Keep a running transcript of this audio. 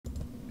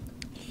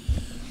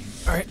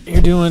Alright,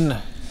 you're doing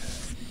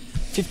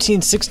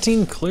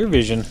 1516 Clear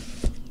Vision.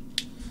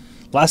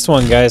 Last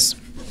one, guys.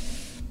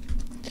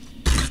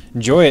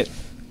 Enjoy it.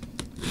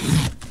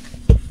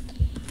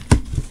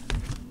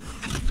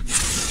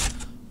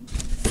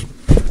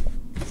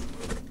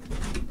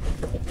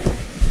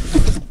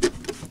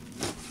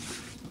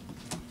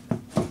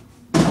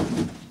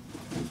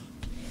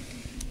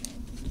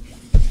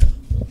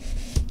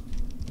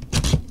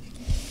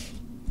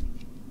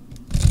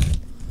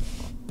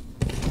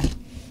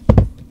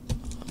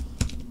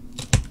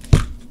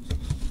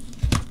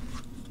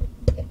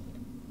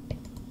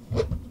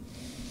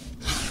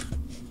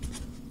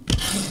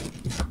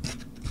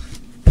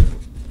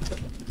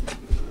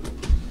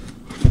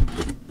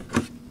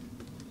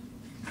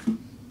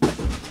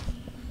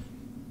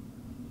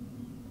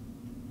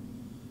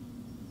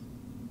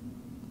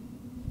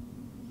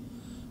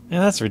 Yeah,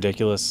 that's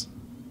ridiculous.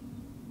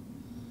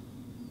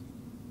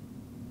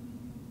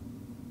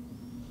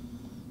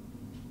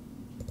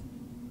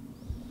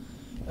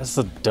 That's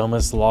the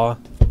dumbest law.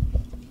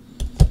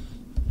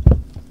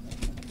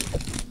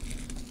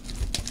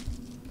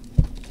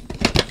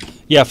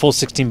 Yeah, full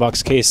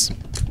 16-box case.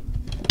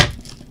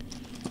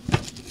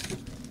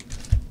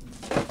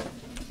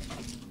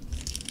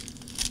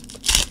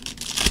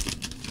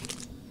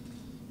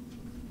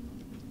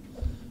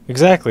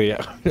 Exactly,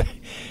 yeah.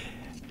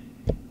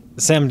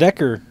 Sam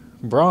Decker,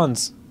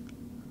 bronze.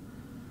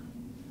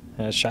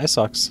 Shy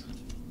Sox.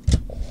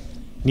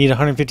 Need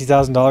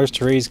 $150,000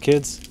 to raise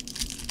kids.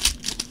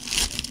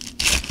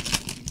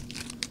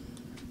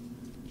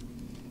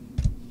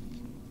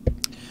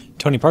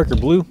 Tony Parker,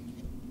 blue.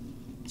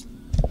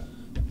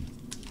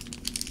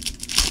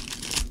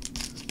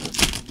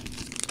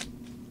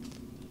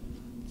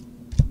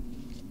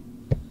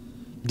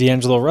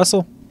 D'Angelo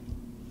Russell.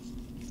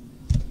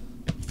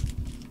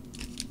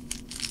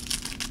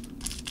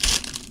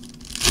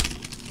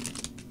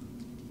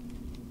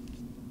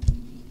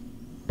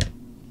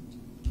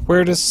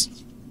 Huertas.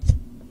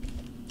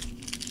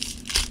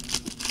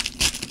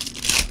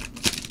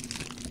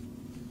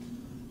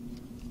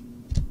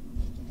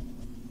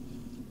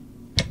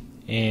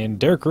 And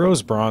Derrick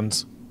Rose,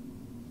 bronze.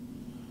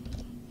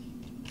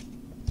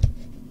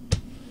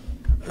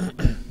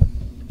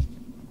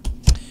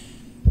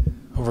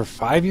 Over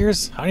 5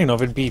 years? I don't even know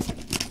if it'd be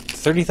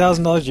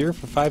 $30,000 a year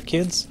for 5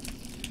 kids.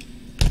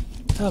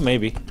 Oh,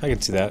 maybe. I can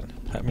see that.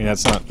 I mean,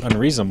 that's not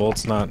unreasonable.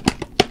 It's not...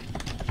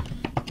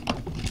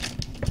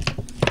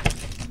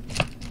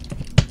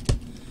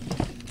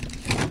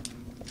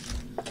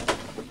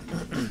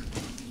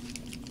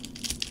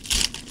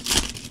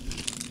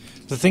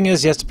 The thing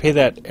is, you have to pay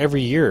that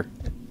every year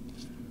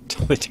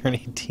until they turn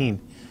 18.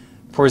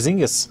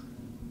 Porzingis.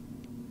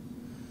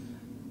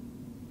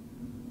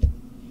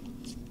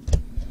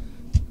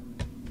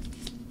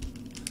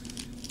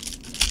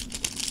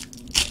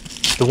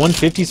 The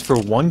 150s for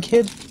one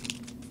kid?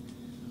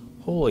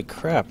 Holy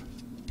crap.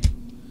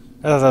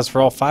 I thought that was for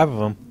all 5 of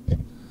them.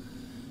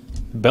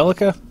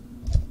 Bellica?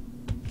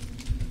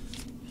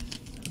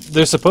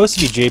 They're supposed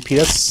to be JP.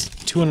 That's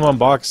 2-in-1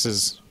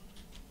 boxes.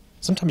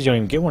 Sometimes you don't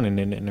even get one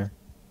in there.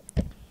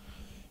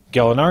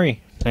 Gallinari,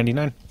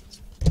 99.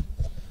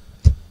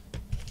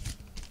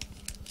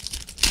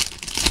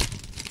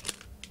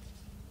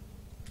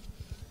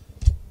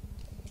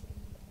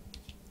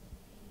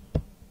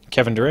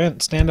 Kevin Durant,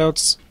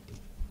 standouts.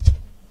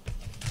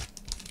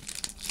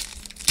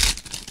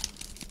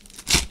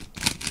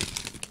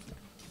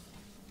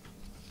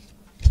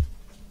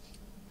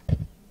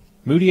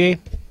 Moutier,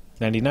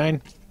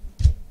 99.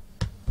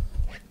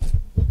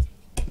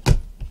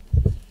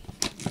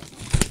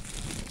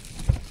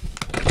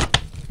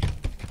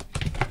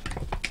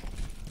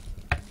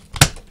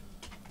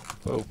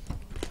 Whoa.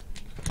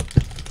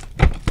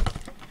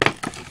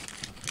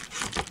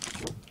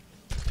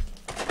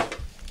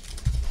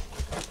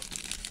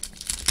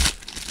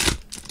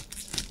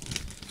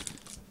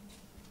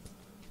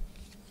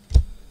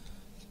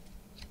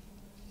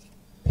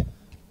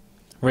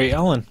 Ray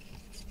Allen.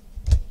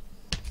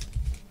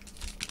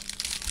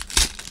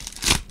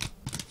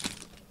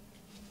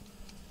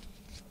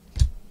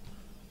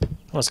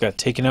 Almost got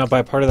taken out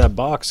by part of that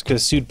box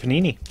because sued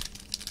Panini.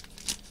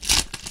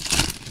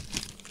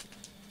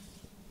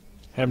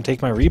 Had him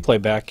take my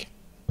replay back.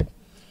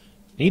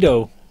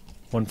 Nito,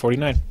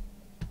 149.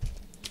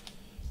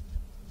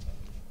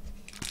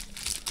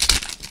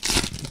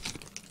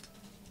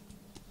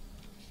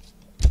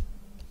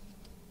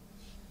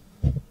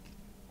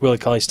 Willie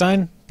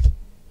Cauley-Stein.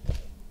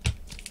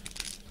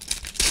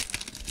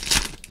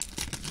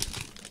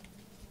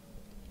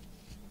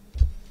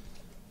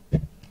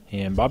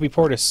 And Bobby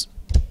Portis.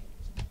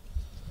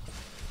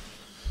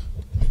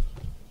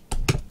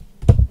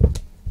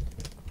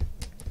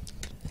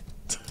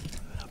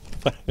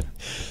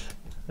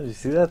 Did you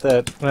see that?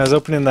 That when I was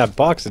opening that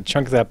box, a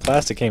chunk of that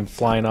plastic came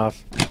flying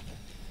off.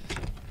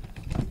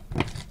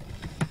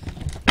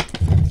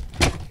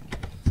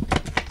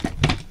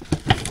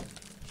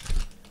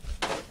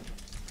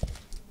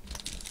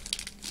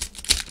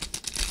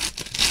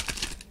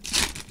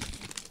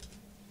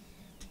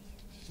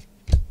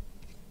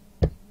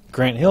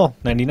 Grant Hill,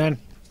 99.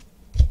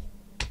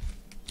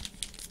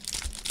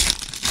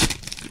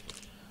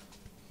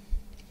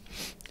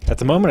 At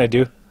the moment I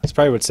do. That's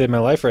probably what saved my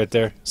life right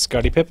there.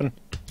 Scottie Pippen.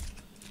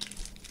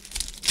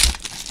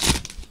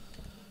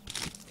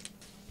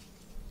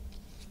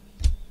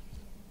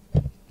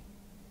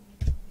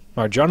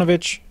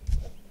 Marjanovic.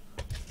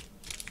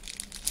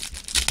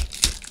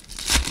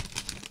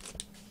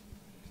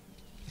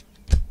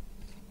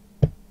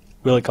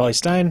 Willie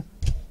Cauley-Stein.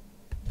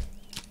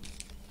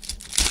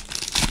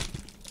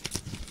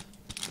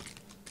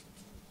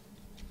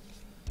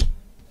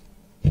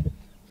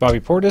 Bobby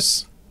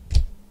Portis.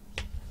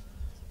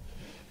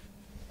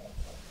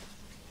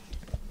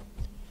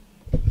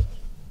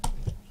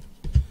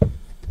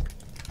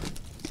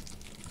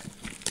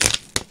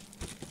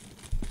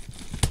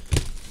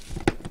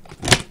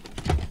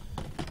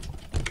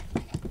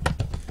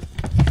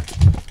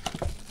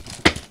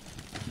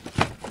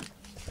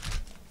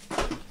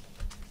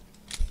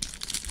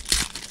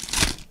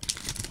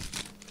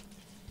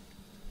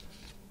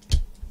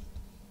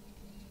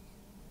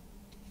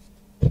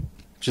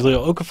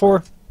 Jahlil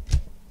Okafor.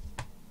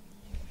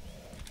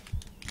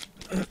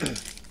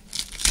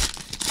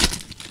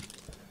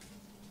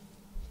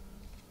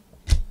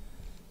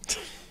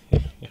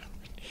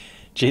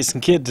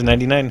 Jason Kidd to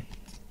 99.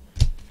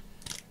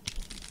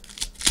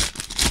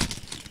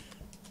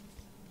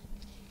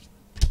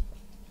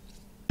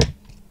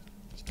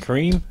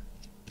 Kareem.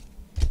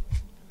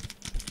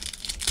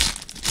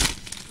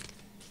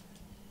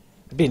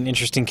 That'd be an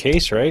interesting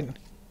case, right?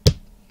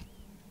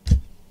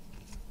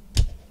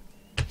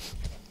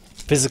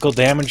 Physical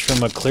damage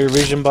from a clear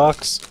vision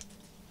box.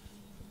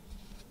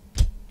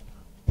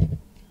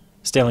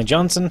 Stanley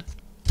Johnson.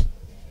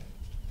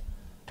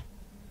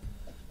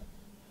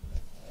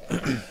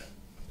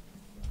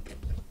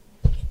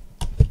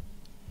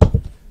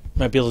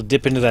 Might be able to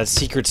dip into that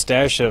secret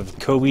stash of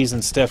Kobe's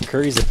and Steph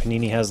Curry's that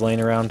Panini has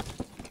laying around.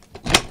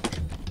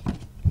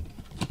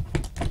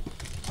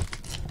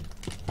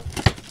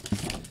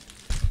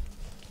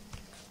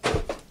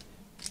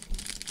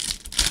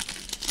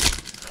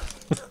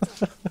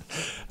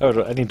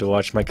 I need to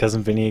watch My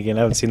Cousin Vinny again.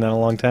 I haven't seen that in a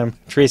long time.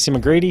 Tracy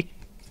McGrady.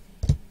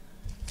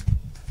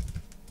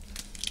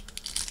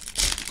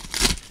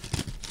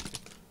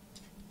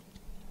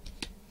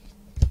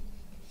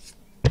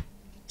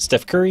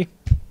 Steph Curry.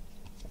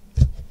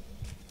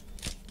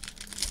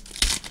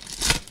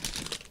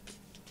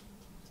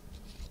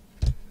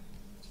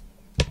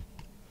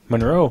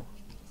 Monroe.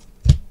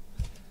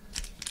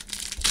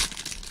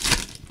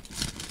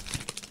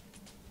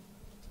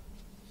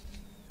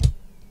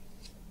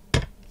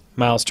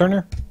 Miles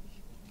Turner.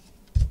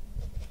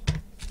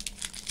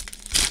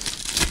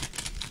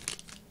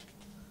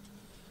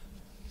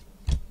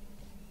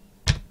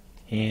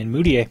 And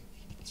Moutier.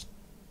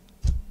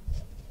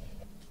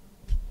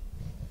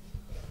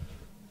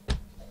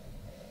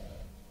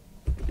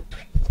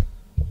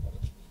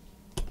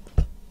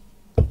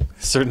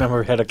 Certain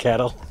number of head of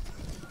cattle.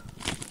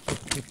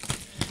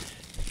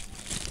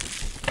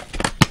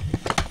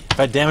 If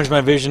I damage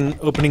my vision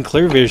opening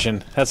clear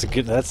vision, that'd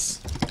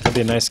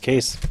be a nice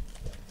case.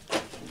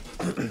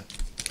 I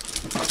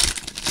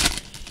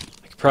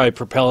could probably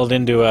propel it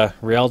into a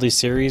reality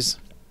series,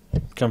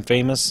 become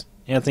famous.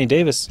 Anthony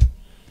Davis.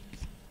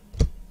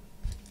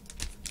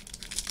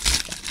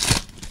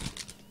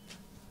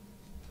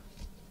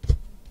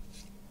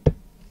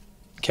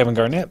 Kevin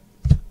Garnett.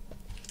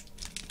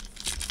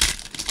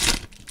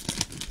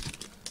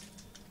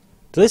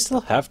 Do they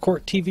still have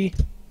Court TV?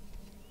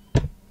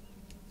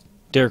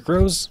 Derrick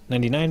Rose,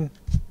 99.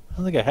 I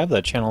don't think I have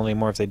that channel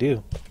anymore if they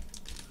do.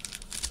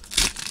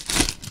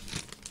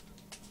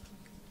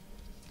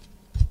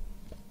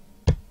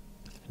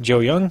 Joe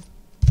Young.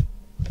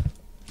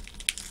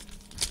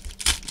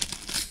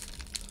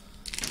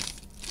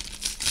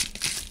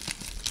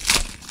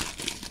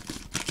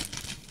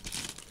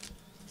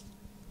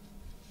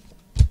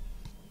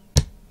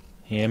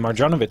 And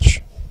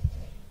Marjanovic.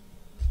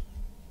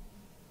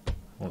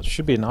 Well, there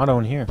should be an auto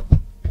in here.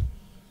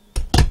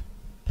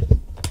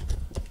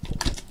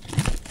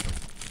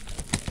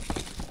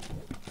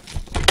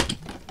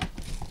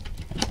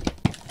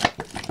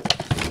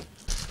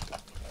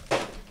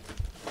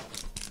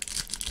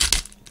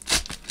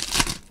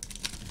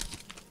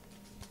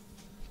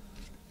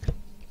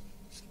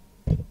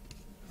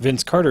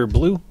 Vince Carter,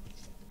 blue.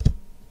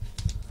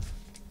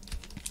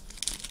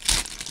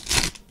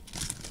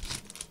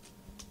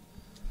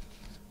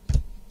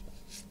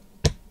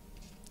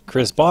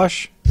 Chris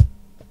Bosh.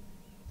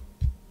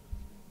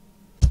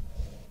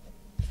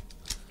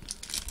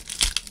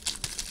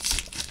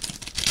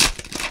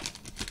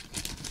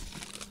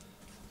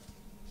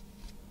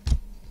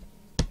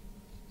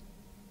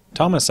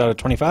 Thomas out of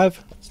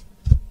 25.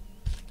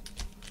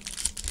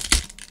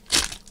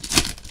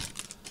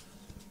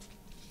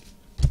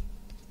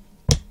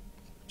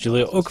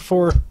 Jahlil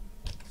Okafor.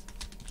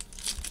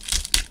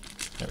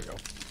 There we go.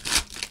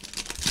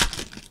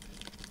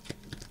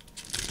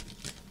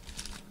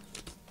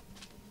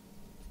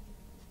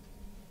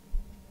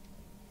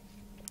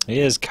 It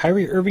is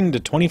Kyrie Irving to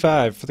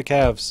 25 for the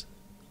Cavs.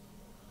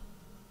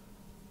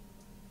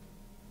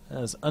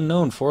 That is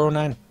unknown,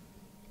 409.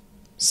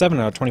 7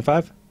 out of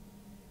 25. I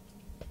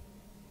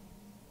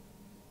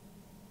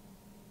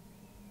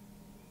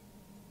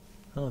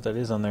don't know what that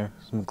is on there.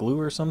 Some glue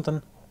or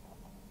something?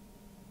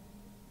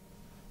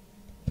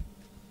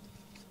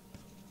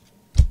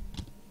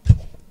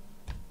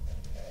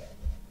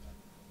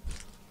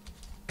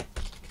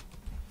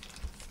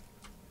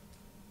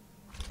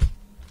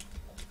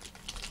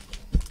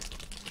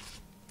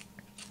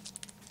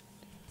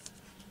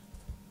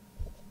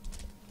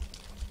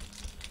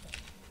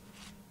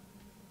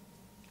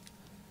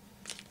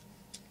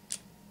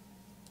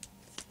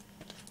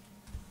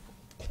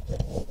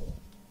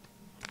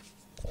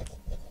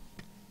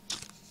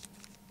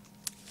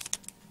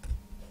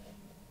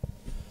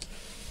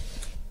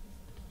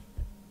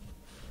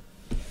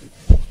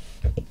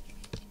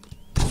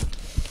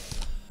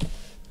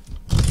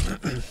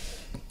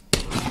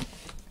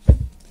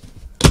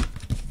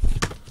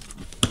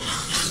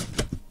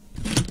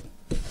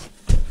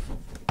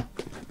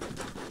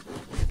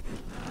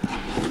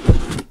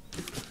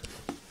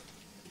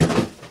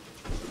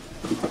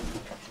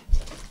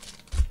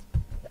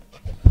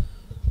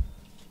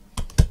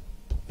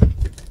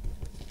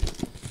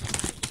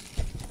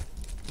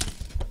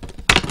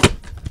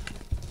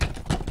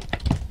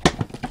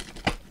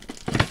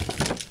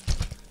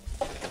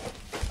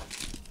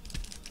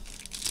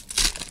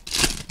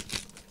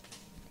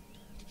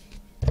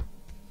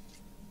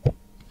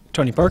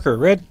 Tony Parker,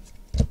 red.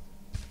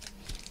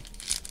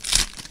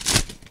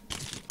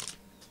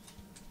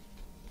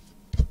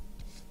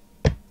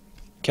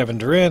 Kevin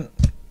Durant.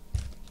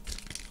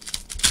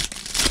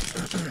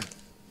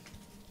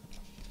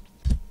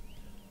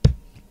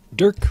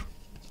 Dirk.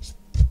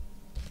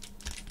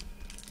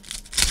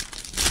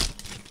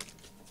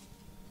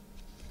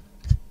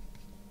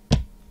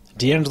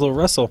 D'Angelo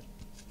Russell.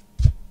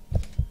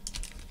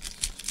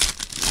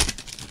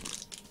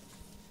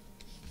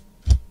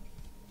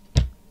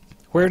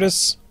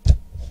 Huertas.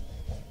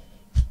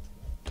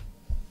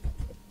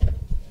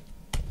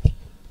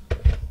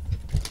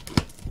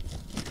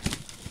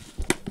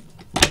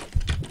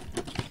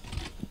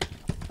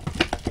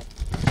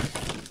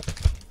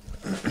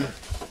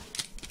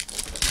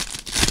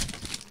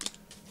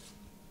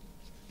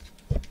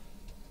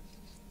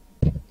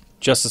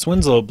 Justice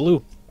Winslow,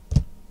 blue.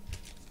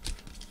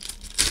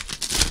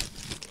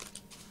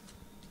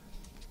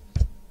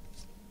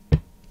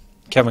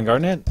 Kevin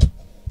Garnett.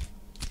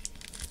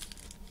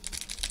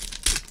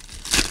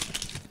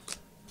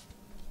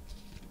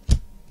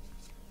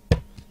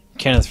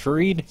 Kenneth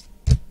Faried.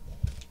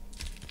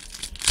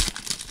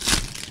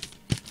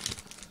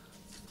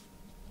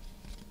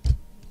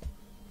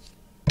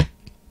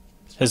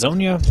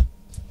 Hazonia.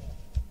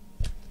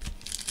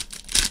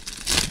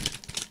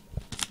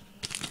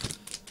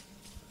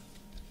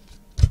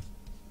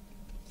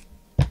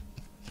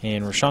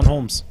 And Rashawn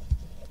Holmes.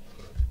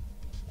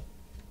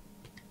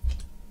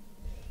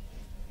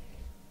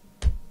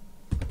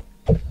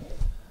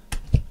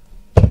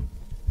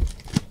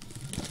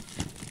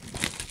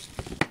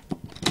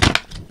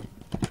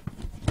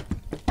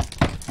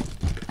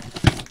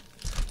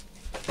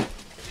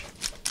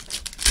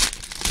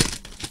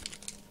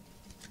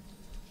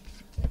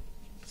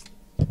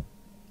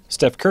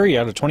 Steph Curry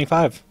out of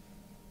 25.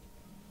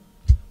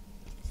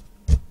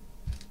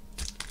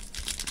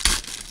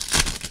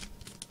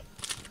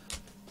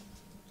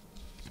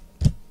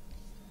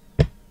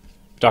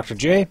 Dr.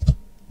 J.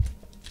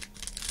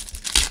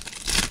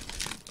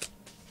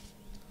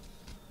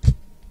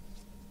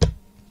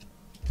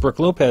 Brooke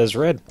Lopez,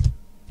 red.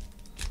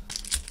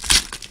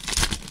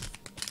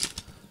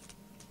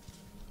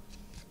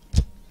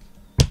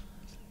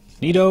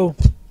 Nito.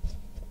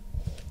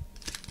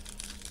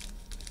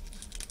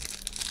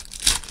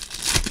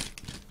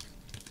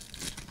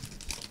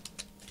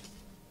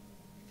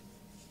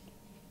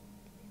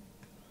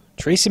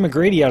 Tracy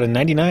McGrady out of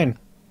 99.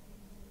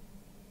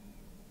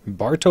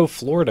 Bartow,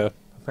 Florida,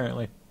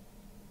 apparently.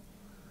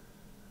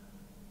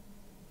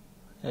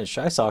 Yeah,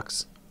 Shy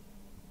Sox.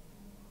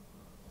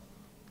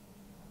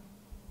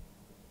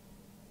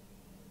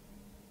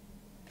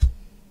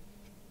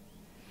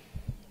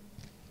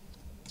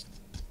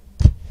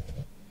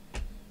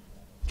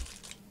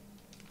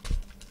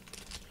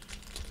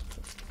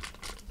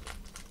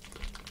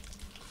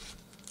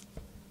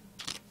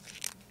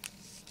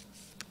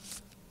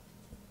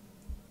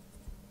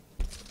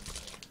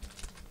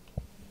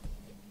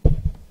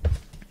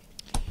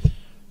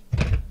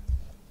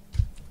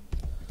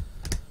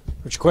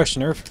 What's your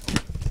question, Irv?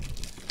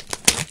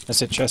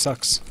 That's it, Shy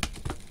Sox.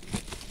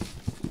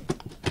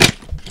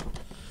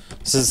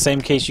 This is the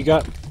same case you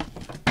got?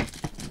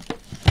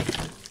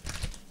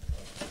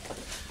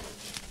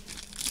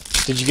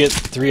 Did you get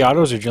 3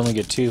 autos or did you only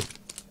get 2?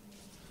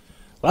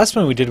 Last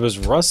one we did was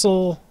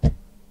Russell,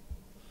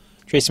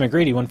 Tracy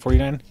McGrady,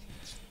 149.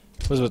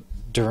 Was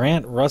with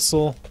Durant,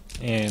 Russell,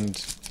 and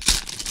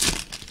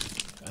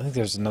I think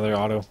there's another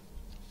auto.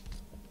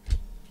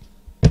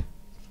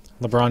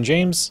 LeBron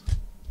James.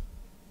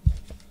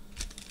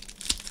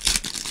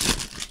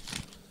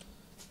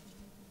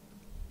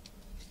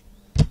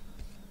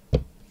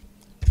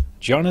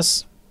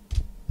 Giannis.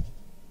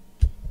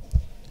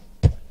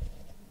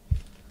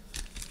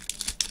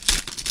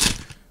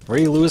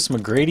 Ray Lewis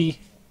McGrady.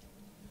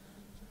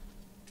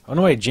 Oh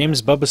no, wait,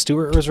 James Bubba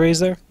Stewart was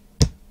raised there?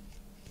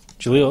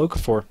 Jahlil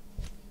Okafor.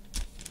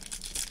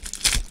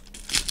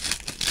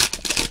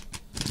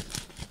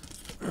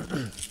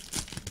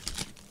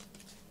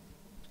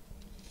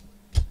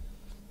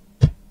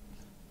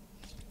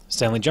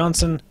 Stanley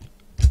Johnson.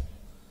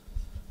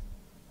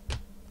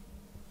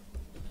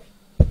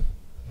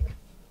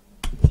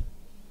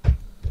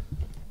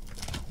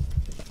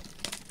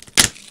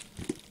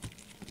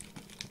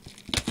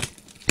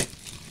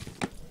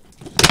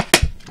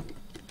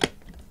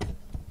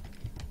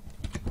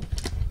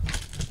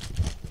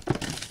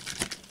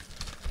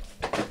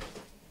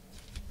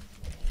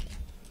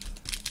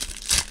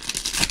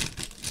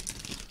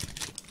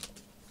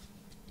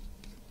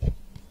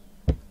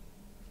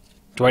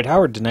 Dwight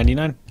Howard to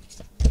 99.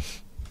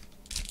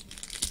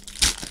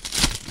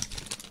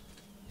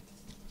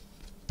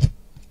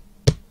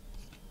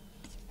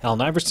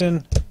 Allen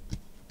Iverson.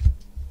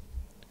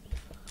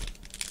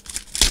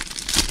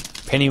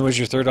 Penny was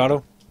your third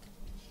auto.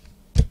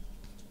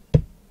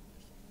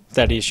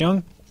 Thaddeus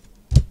Young.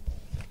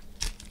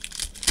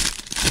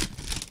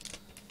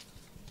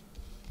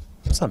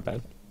 That's not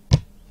bad.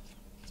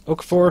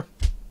 Okafor.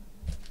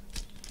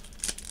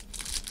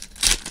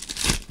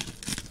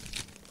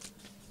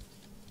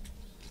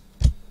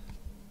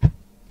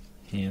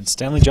 And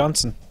Stanley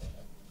Johnson.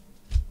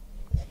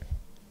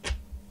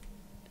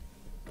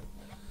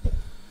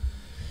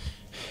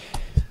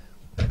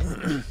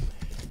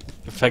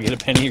 If I get a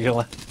penny, you're gonna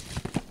laugh.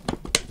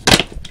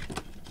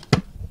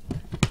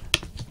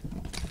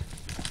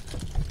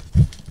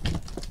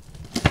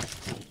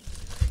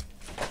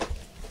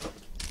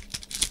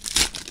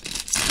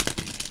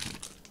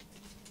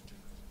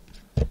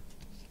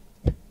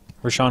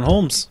 Rashawn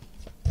Holmes.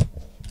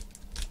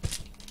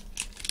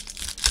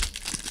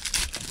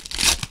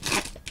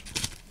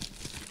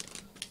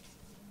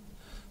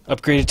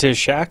 Upgraded to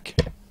Shaq.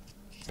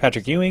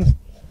 Patrick Ewing.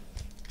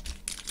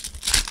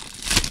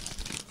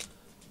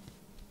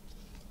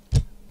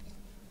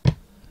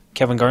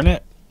 Kevin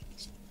Garnett.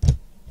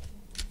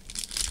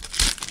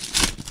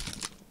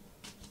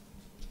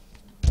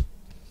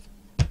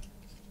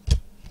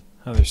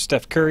 Oh, there's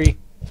Steph Curry.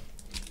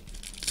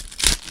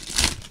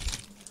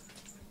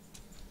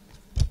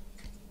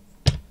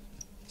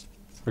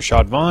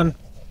 Rashad Vaughn.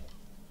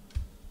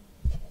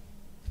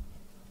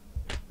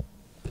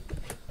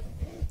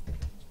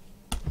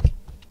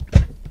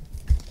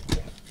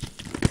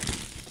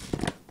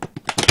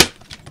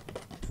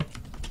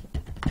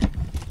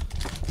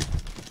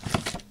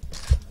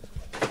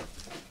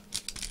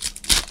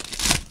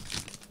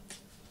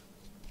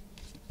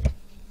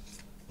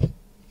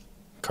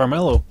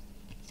 Carmelo.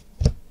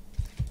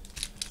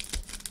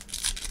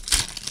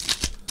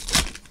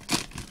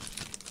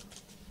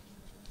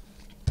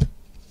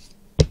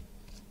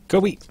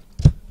 Kobe.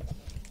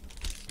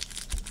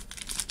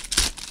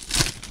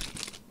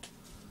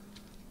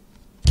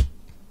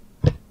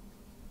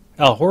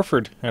 Al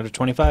Horford out of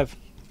 25.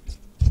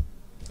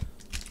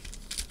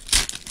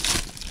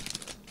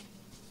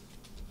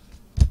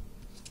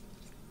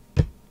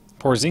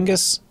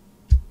 Porzingis.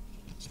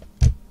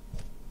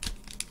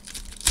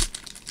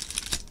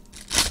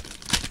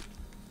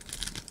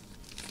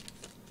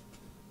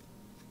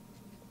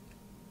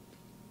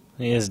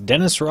 Is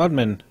Dennis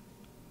Rodman.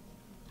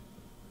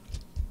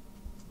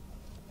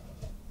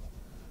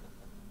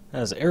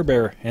 As Air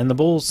Bear and the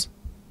Bulls.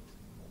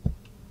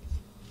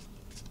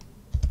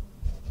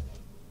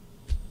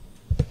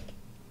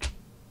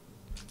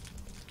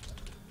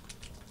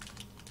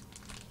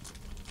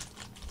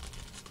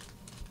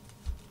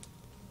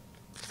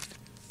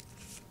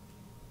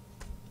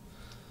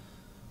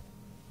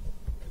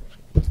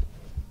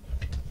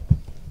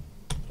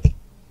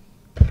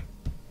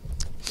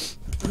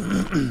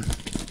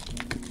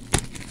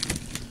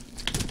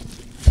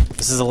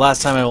 This is the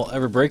last time I will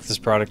ever break this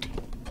product.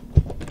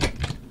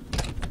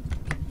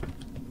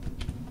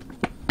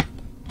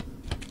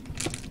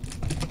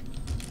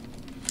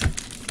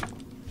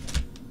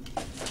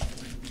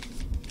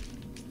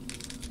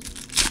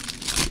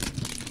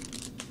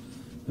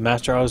 The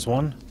Master Autos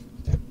won.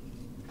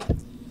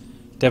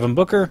 Devin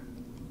Booker.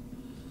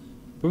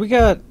 But we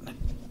got...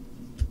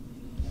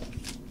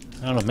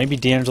 I don't know, maybe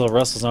D'Angelo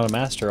Russell's not a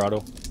Master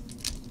Auto.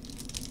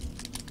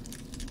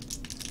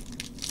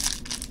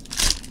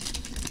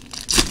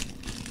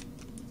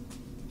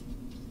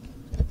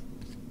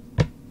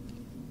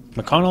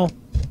 McConnell.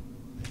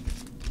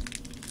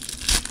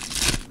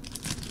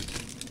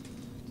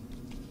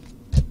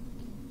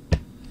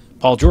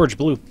 Paul George,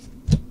 blue.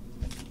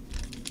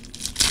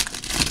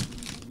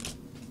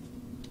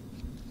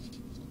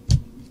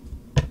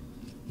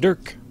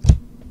 Dirk.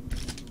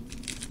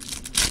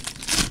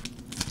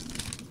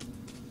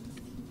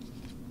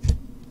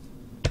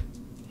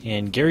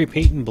 And Gary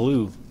Payton,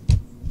 blue.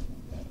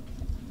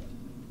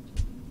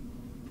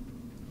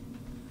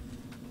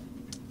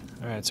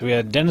 Alright, so we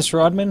had Dennis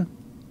Rodman,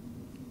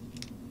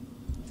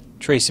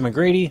 Tracy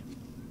McGrady,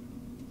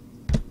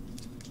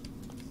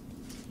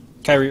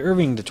 Kyrie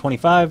Irving to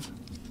 25.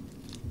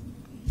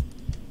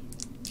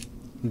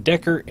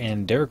 Decker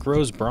and Derrick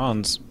Rose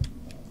bronze.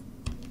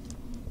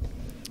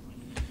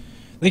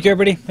 Thank you,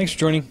 everybody. Thanks for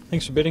joining.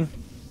 Thanks for bidding.